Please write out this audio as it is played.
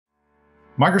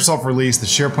Microsoft released the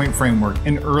SharePoint Framework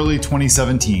in early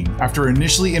 2017 after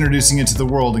initially introducing it to the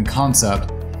world in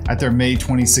concept at their May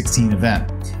 2016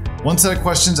 event. One set of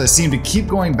questions I seem to keep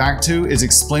going back to is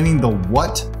explaining the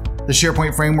what the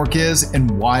SharePoint Framework is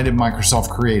and why did Microsoft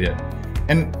create it.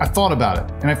 And I thought about it,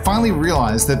 and I finally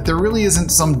realized that there really isn't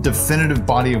some definitive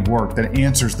body of work that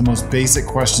answers the most basic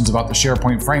questions about the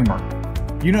SharePoint Framework.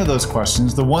 You know those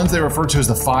questions, the ones they refer to as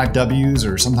the 5 W's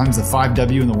or sometimes the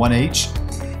 5W and the 1H.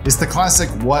 It's the classic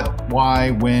what, why,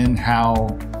 when, how,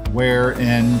 where,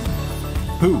 and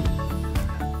who.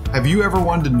 Have you ever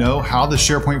wanted to know how the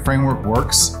SharePoint Framework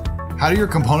works? How do your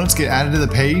components get added to the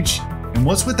page? And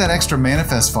what's with that extra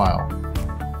manifest file?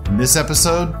 In this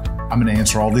episode, I'm going to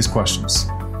answer all these questions.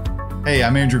 Hey,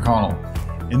 I'm Andrew Connell.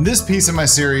 In this piece of my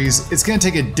series, it's going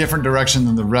to take a different direction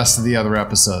than the rest of the other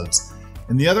episodes.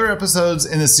 In the other episodes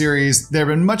in the series, there have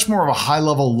been much more of a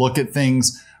high-level look at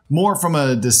things, more from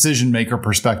a decision maker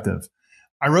perspective.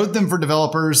 I wrote them for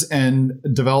developers and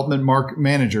development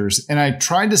managers, and I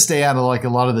tried to stay out of like a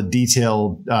lot of the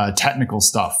detailed technical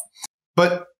stuff.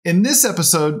 But in this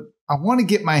episode, I want to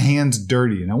get my hands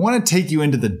dirty and I want to take you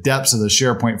into the depths of the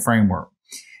SharePoint framework.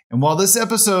 And while this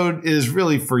episode is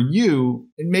really for you,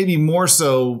 and maybe more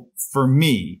so for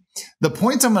me, the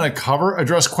points I'm going to cover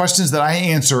address questions that I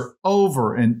answer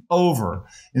over and over.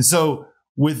 And so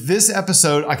with this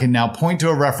episode, I can now point to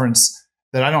a reference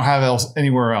that I don't have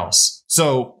anywhere else.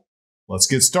 So let's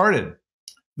get started.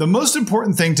 The most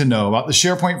important thing to know about the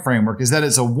SharePoint framework is that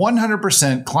it's a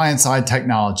 100% client-side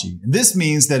technology. And this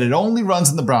means that it only runs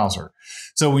in the browser.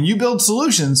 So when you build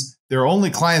solutions, they're only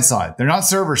client-side. They're not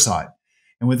server-side.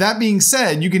 And with that being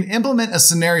said, you can implement a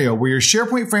scenario where your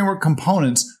SharePoint framework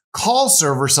components call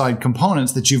server-side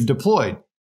components that you've deployed,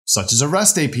 such as a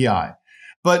REST API.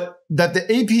 But that the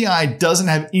API doesn't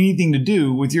have anything to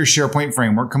do with your SharePoint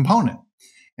framework component.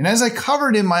 And as I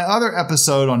covered in my other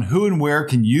episode on who and where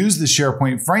can use the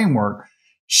SharePoint framework,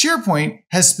 SharePoint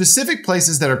has specific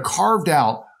places that are carved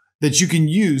out that you can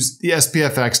use the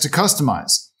SPFx to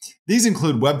customize. These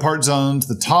include web part zones,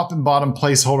 the top and bottom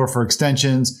placeholder for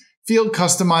extensions, field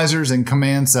customizers, and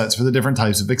command sets for the different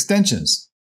types of extensions.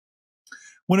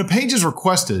 When a page is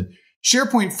requested,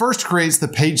 SharePoint first creates the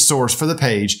page source for the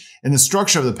page and the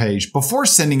structure of the page before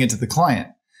sending it to the client.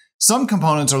 Some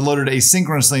components are loaded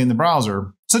asynchronously in the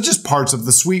browser, such as parts of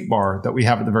the suite bar that we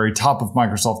have at the very top of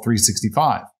Microsoft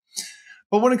 365.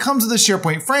 But when it comes to the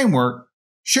SharePoint framework,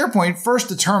 SharePoint first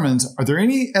determines are there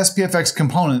any SPFx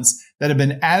components that have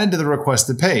been added to the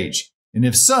requested page. And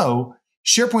if so,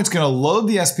 SharePoint's going to load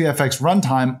the SPFx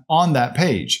runtime on that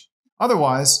page.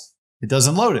 Otherwise, it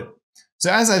doesn't load it. So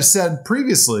as I've said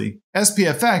previously,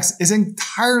 SPFx is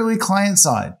entirely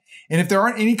client-side. And if there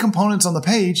aren't any components on the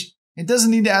page, it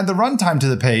doesn't need to add the runtime to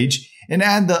the page and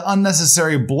add the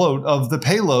unnecessary bloat of the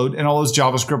payload and all those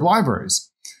JavaScript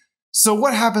libraries. So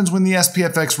what happens when the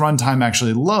SPFx runtime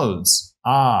actually loads?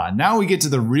 Now we get to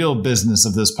the real business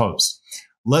of this post.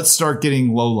 Let's start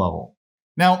getting low level.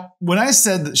 Now, when I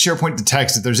said that SharePoint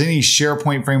detects if there's any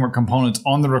SharePoint framework components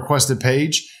on the requested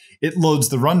page, it loads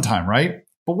the runtime, right?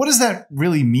 But what does that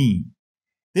really mean?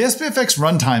 The SPFx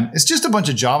runtime is just a bunch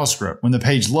of JavaScript when the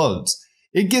page loads.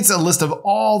 It gets a list of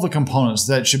all the components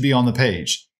that should be on the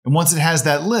page. And once it has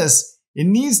that list, it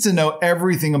needs to know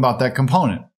everything about that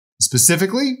component.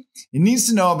 Specifically, it needs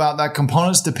to know about that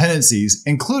component's dependencies,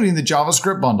 including the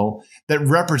JavaScript bundle that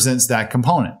represents that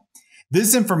component.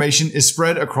 This information is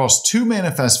spread across two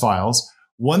manifest files,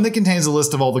 one that contains a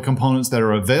list of all the components that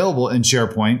are available in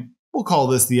SharePoint. We'll call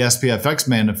this the SPFx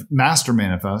master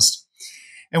manifest.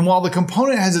 And while the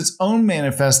component has its own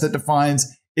manifest that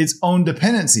defines its own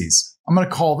dependencies, I'm going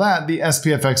to call that the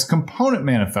SPFx component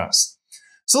manifest.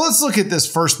 So let's look at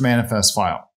this first manifest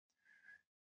file.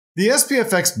 The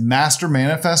SPFx master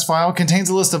manifest file contains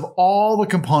a list of all the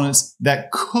components that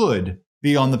could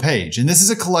be on the page. And this is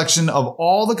a collection of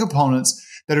all the components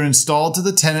that are installed to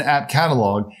the tenant app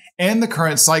catalog and the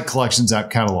current site collections app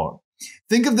catalog.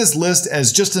 Think of this list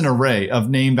as just an array of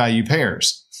name-value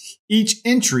pairs. Each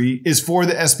entry is for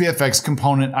the SPFx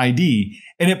component ID,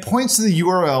 and it points to the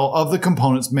URL of the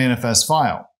component's manifest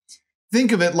file.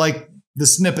 Think of it like the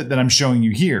snippet that I'm showing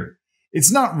you here.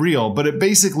 It's not real, but it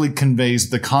basically conveys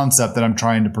the concept that I'm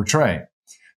trying to portray.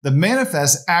 The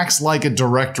manifest acts like a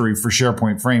directory for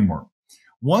SharePoint Framework.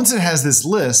 Once it has this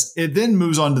list, it then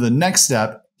moves on to the next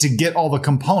step to get all the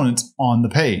components on the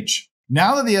page.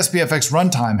 Now that the SPFx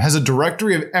runtime has a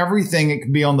directory of everything that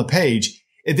can be on the page,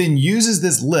 it then uses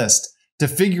this list to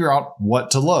figure out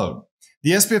what to load.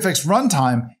 The SPFx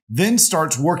runtime then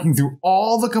starts working through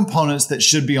all the components that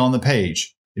should be on the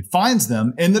page. It finds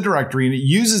them in the directory and it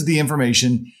uses the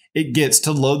information it gets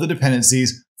to load the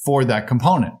dependencies for that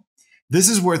component. This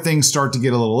is where things start to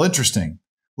get a little interesting.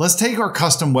 Let's take our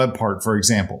custom web part, for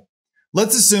example.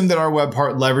 Let's assume that our web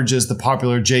part leverages the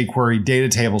popular jQuery data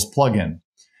tables plugin.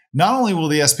 Not only will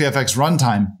the SPFx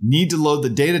runtime need to load the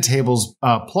data tables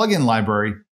plugin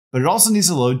library, but it also needs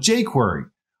to load jQuery,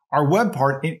 our web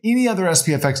part, and any other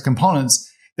SPFx components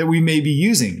that we may be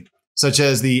using, such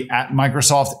as the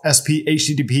 @Microsoft SP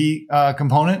HTTP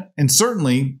component, and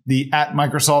certainly the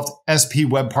 @Microsoft SP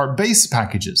web part base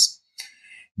packages.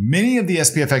 Many of the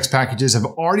SPFx packages have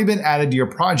already been added to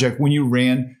your project when you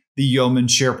ran the Yeoman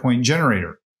SharePoint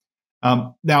generator.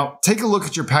 Now, take a look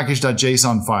at your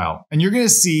package.json file, and you're going to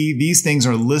see these things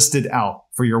are listed out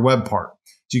for your web part.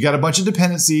 So you got a bunch of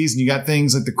dependencies, and you got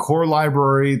things like the core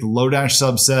library, the Lodash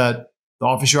subset, the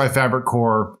Office UI Fabric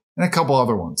core, and a couple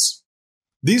other ones.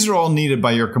 These are all needed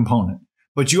by your component,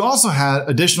 but you also had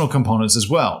additional components as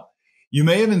well. You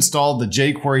may have installed the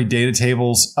jQuery data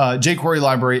tables, jQuery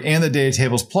library, and the data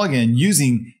tables plugin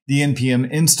using the npm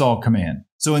install command.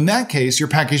 So in that case, your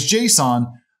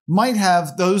package.json might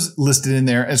have those listed in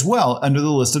there as well under the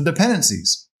list of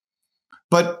dependencies.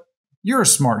 But you're a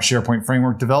smart SharePoint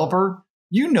Framework developer.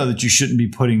 You know that you shouldn't be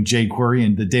putting jQuery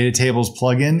and the data tables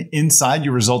plugin inside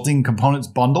your resulting components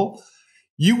bundle.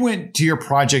 You went to your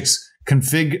project's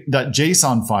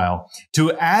config.json file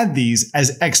to add these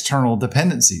as external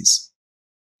dependencies.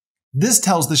 This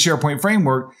tells the SharePoint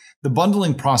Framework, the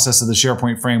bundling process of the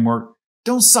SharePoint Framework,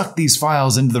 don't suck these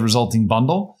files into the resulting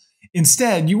bundle.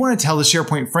 Instead, you want to tell the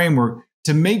SharePoint Framework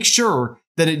to make sure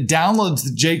that it downloads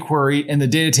the jQuery and the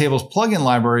data tables plugin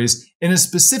libraries in a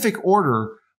specific order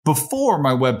before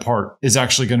my web part is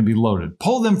actually going to be loaded.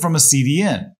 Pull them from a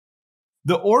CDN.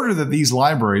 The order that these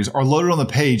libraries are loaded on the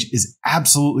page is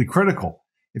absolutely critical.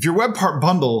 If your web part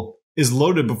bundle is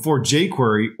loaded before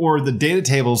jQuery or the data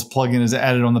tables plugin is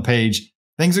added on the page,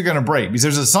 things are going to break because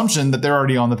there's an assumption that they're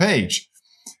already on the page.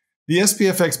 The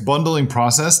SPFx bundling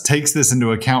process takes this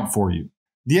into account for you.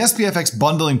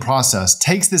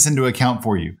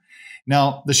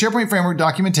 Now, the SharePoint Framework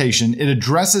documentation, it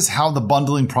addresses how the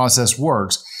bundling process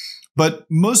works, but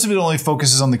most of it only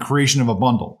focuses on the creation of a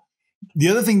bundle. The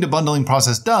other thing the bundling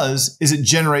process does is it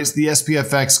generates the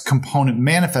SPFx component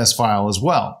manifest file as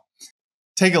well.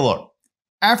 Take a look.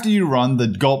 After you run the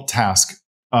gulp task,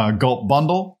 gulp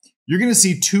bundle, you're going to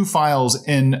see two files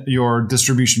in your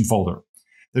distribution folder.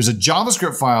 There's a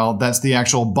JavaScript file that's the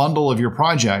actual bundle of your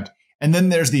project, and then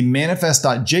there's the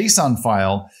manifest.json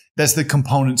file that's the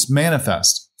component's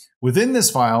manifest. Within this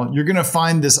file, you're going to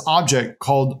find this object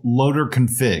called loader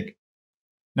config.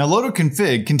 Now, loader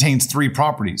config contains three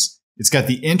properties. It's got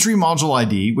the entry module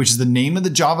ID, which is the name of the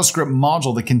JavaScript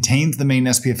module that contains the main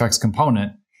SPFx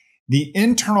component. The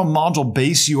internal module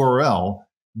base URL,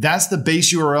 that's the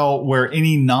base URL where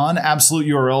any non-absolute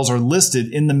URLs are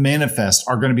listed in the manifest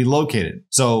are going to be located.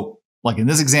 So like in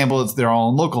this example, they're all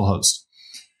on localhost.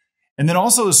 And then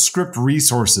also a script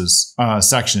resources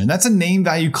section. And that's a name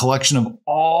value collection of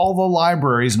all the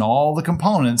libraries and all the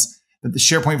components that the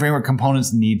SharePoint Framework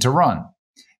components need to run.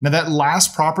 Now that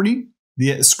last property,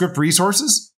 the script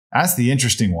resources, that's the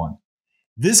interesting one.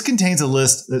 This contains a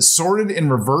list that's sorted in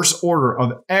reverse order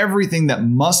of everything that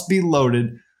must be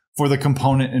loaded for the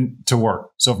component to work.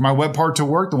 So for my web part to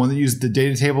work, the one that uses the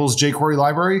data tables jQuery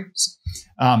library,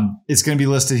 it's going to be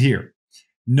listed here.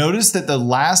 Notice that the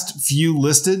last few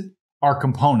listed are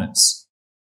components.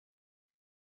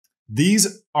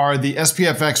 These are the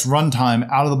SPFx runtime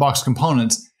out-of-the-box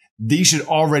components. These should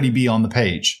already be on the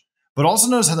page. But also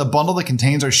notice how the bundle that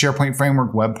contains our SharePoint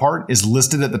Framework web part is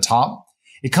listed at the top.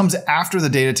 It comes after the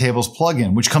data tables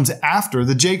plugin, which comes after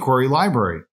the jQuery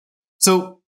library.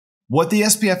 So what the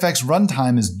SPFx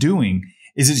runtime is doing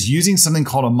is it's using something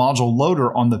called a module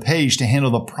loader on the page to handle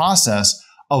the process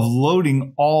of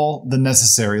loading all the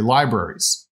necessary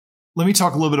libraries. Let me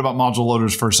talk a little bit about module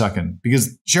loaders for a second,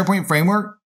 because SharePoint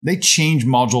Framework, they change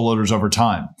module loaders over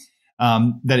time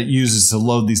that it uses to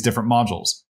load these different modules.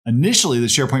 Initially, the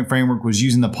SharePoint Framework was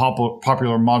using the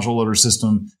popular module loader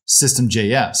system,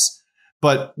 System.js.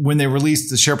 But when they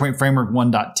released the SharePoint Framework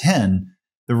 1.10,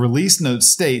 the release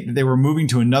notes state that they were moving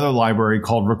to another library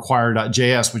called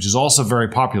require.js, which is also very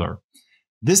popular.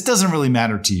 This doesn't really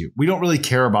matter to you. We don't really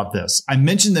care about this. I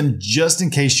mentioned them just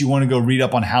in case you want to go read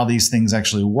up on how these things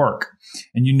actually work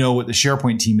and you know what the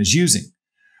SharePoint team is using.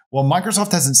 While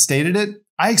Microsoft hasn't stated it,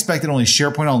 I expect that only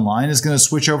SharePoint Online is going to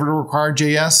switch over to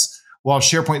require.js, while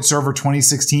SharePoint Server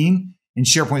 2016 and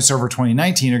SharePoint Server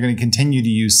 2019 are going to continue to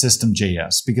use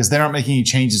System.js because they aren't making any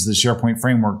changes to the SharePoint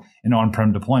framework in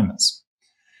on-prem deployments.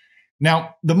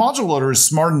 Now, the module loader is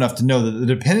smart enough to know that the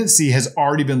dependency has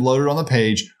already been loaded on the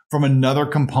page from another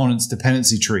component's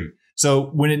dependency tree.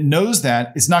 So when it knows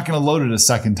that, it's not going to load it a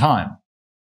second time.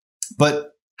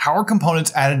 But how are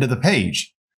components added to the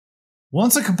page?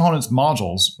 Once a component's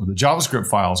modules or the JavaScript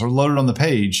files are loaded on the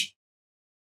page,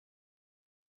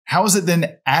 how is it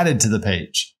then added to the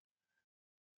page?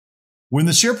 When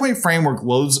the SharePoint framework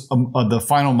loads the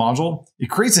final module, it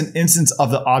creates an instance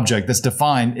of the object that's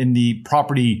defined in the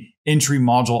property entry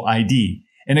module ID,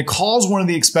 and it calls one of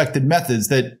the expected methods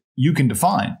that you can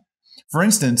define. For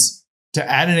instance, to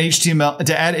add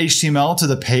HTML to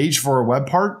the page for a web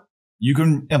part, you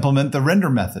can implement the render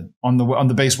method on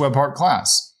the base web part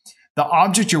class. The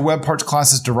object your web parts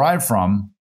class is derived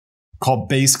from, called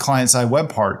base client-side web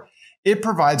part, it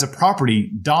provides a property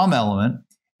DOM element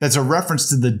that's a reference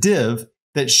to the div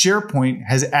that SharePoint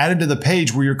has added to the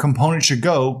page where your component should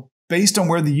go based on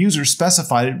where the user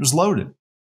specified it was loaded.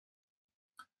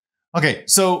 Okay,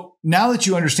 so now that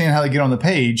you understand how to get on the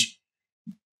page,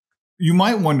 you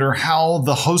might wonder how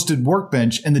the hosted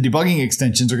workbench and the debugging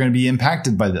extensions are going to be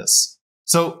impacted by this.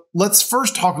 So let's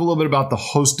first talk a little bit about the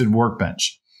hosted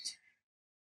workbench.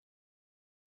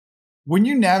 When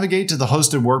you navigate to the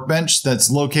hosted workbench that's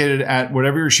located at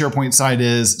whatever your SharePoint site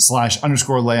is,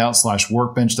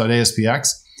 /layout/workbench.aspx,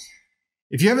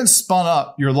 if you haven't spun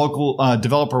up your local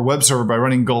developer web server by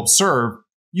running gulp serve,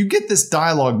 you get this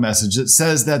dialog message that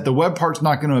says that the web part's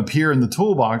not going to appear in the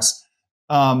toolbox.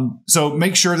 So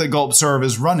make sure that gulp serve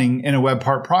is running in a web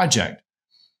part project.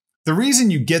 The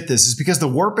reason you get this is because the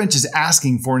workbench is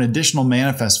asking for an additional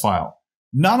manifest file.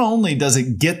 Not only does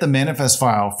it get the manifest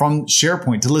file from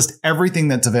SharePoint to list everything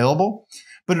that's available,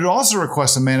 but it also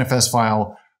requests a manifest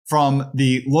file from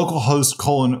the localhost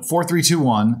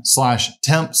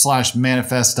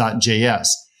 :4321/temp/manifest.js.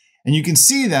 And you can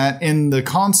see that in the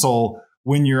console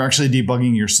when you're actually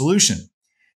debugging your solution.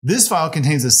 This file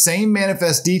contains the same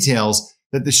manifest details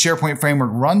that the SharePoint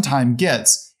Framework runtime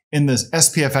gets in the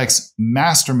SPFx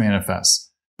master manifest.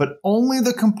 But only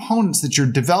the components that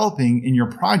you're developing in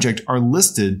your project are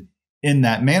listed in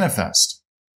that manifest.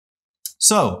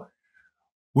 So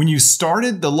when you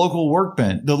started the local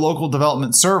workbench, the local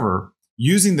development server,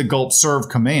 using the gulp serve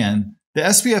command, the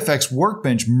SPFx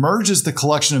workbench merges the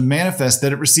collection of manifests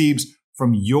that it receives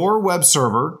from your web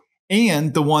server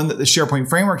and the one that the SharePoint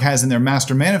Framework has in their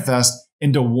master manifest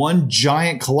into one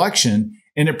giant collection,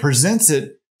 and it presents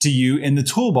it to you in the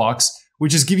toolbox,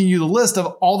 which is giving you the list of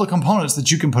all the components that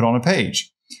you can put on a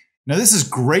page. Now, this is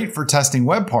great for testing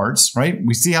web parts, right?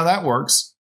 We see how that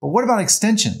works. But what about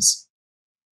extensions?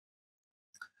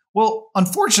 Well,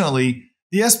 unfortunately,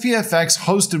 the SPFx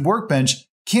hosted workbench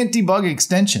can't debug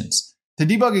extensions. To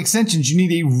debug extensions, you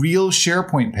need a real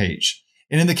SharePoint page.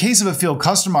 And in the case of a field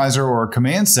customizer or a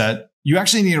command set, you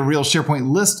actually need a real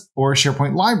SharePoint list or a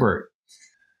SharePoint library.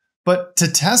 But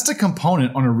to test a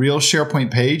component on a real SharePoint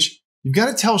page, you've got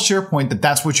to tell SharePoint that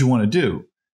that's what you want to do.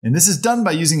 And this is done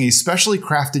by using a specially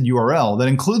crafted URL that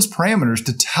includes parameters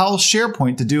to tell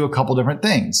SharePoint to do a couple different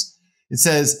things. It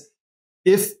says,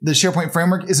 if the SharePoint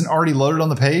framework isn't already loaded on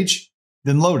the page,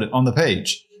 then load it on the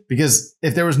page. Because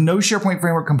if there was no SharePoint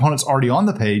framework components already on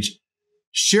the page,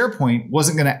 SharePoint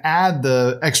wasn't going to add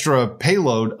the extra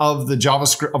payload of the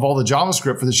JavaScript, of all the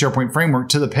JavaScript for the SharePoint framework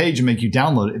to the page and make you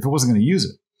download it if it wasn't going to use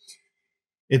it.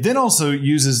 It then also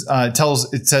uses,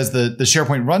 it says that the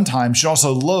SharePoint runtime should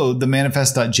also load the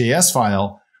manifest.js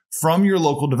file from your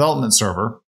local development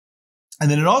server.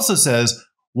 And then it also says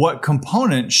what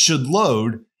component should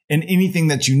load and anything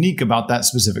that's unique about that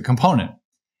specific component.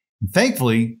 And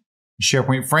thankfully,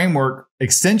 SharePoint Framework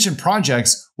extension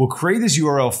projects will create this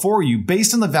URL for you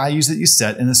based on the values that you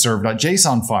set in the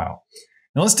serve.json file.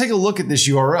 Now let's take a look at this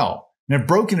URL. And I've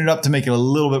broken it up to make it a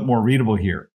little bit more readable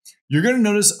here. You're going to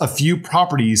notice a few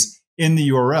properties in the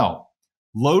URL.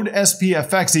 Load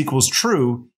SPFx equals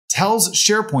true tells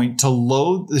SharePoint to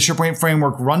load the SharePoint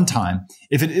Framework runtime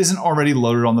if it isn't already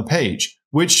loaded on the page,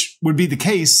 which would be the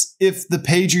case if the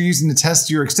page you're using to test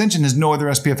your extension has no other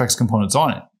SPFx components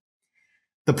on it.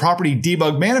 The property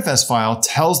debug manifest file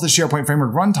tells the SharePoint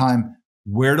Framework runtime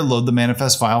where to load the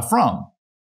manifest file from.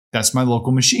 That's my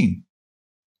local machine.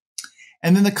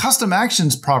 And then the custom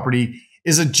actions property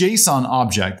is a JSON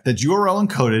object that's URL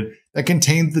encoded that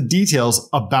contains the details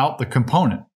about the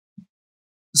component.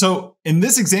 So in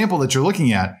this example that you're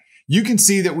looking at, you can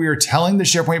see that we are telling the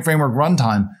SharePoint Framework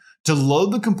runtime to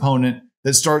load the component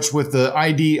that starts with the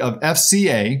ID of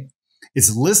FCA.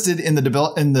 It's listed in the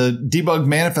debug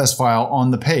manifest file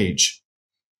on the page.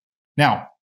 Now,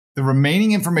 the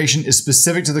remaining information is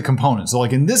specific to the component. So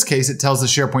like in this case, it tells the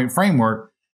SharePoint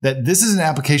Framework that this is an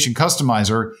application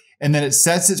customizer and then it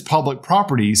sets its public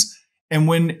properties. And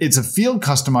when it's a field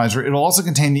customizer, it'll also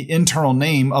contain the internal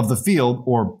name of the field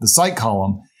or the site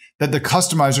column that the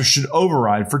customizer should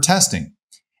override for testing.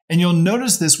 And you'll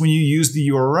notice this when you use the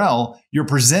URL, you're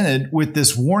presented with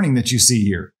this warning that you see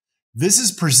here. This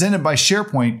is presented by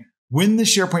SharePoint when the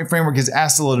SharePoint framework is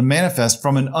asked to load a manifest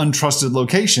from an untrusted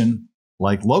location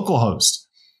like localhost,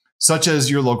 such as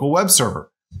your local web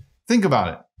server. Think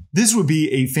about it. This would be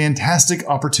a fantastic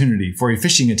opportunity for a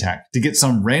phishing attack to get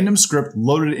some random script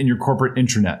loaded in your corporate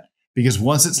intranet, because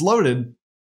once it's loaded,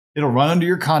 it'll run under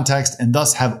your context and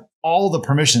thus have all the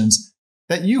permissions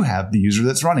that you have, the user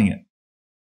that's running it.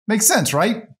 Makes sense,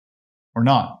 right? Or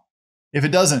not? If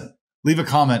it doesn't, leave a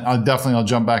comment. I'll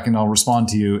jump back and I'll respond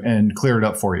to you and clear it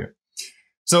up for you.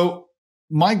 So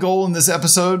my goal in this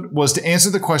episode was to answer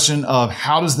the question of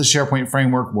how does the SharePoint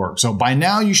framework work? So by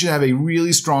now you should have a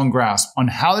really strong grasp on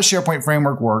how the SharePoint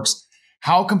framework works,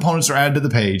 how components are added to the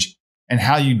page, and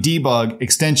how you debug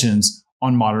extensions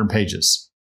on modern pages.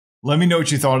 Let me know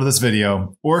what you thought of this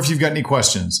video, or if you've got any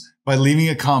questions, by leaving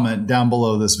a comment down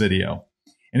below this video.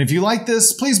 And if you like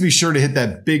this, please be sure to hit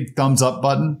that big thumbs up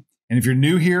button. And if you're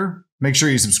new here, make sure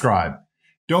you subscribe.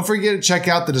 Don't forget to check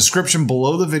out the description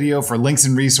below the video for links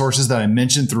and resources that I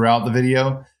mentioned throughout the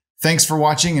video. Thanks for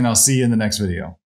watching, and I'll see you in the next video.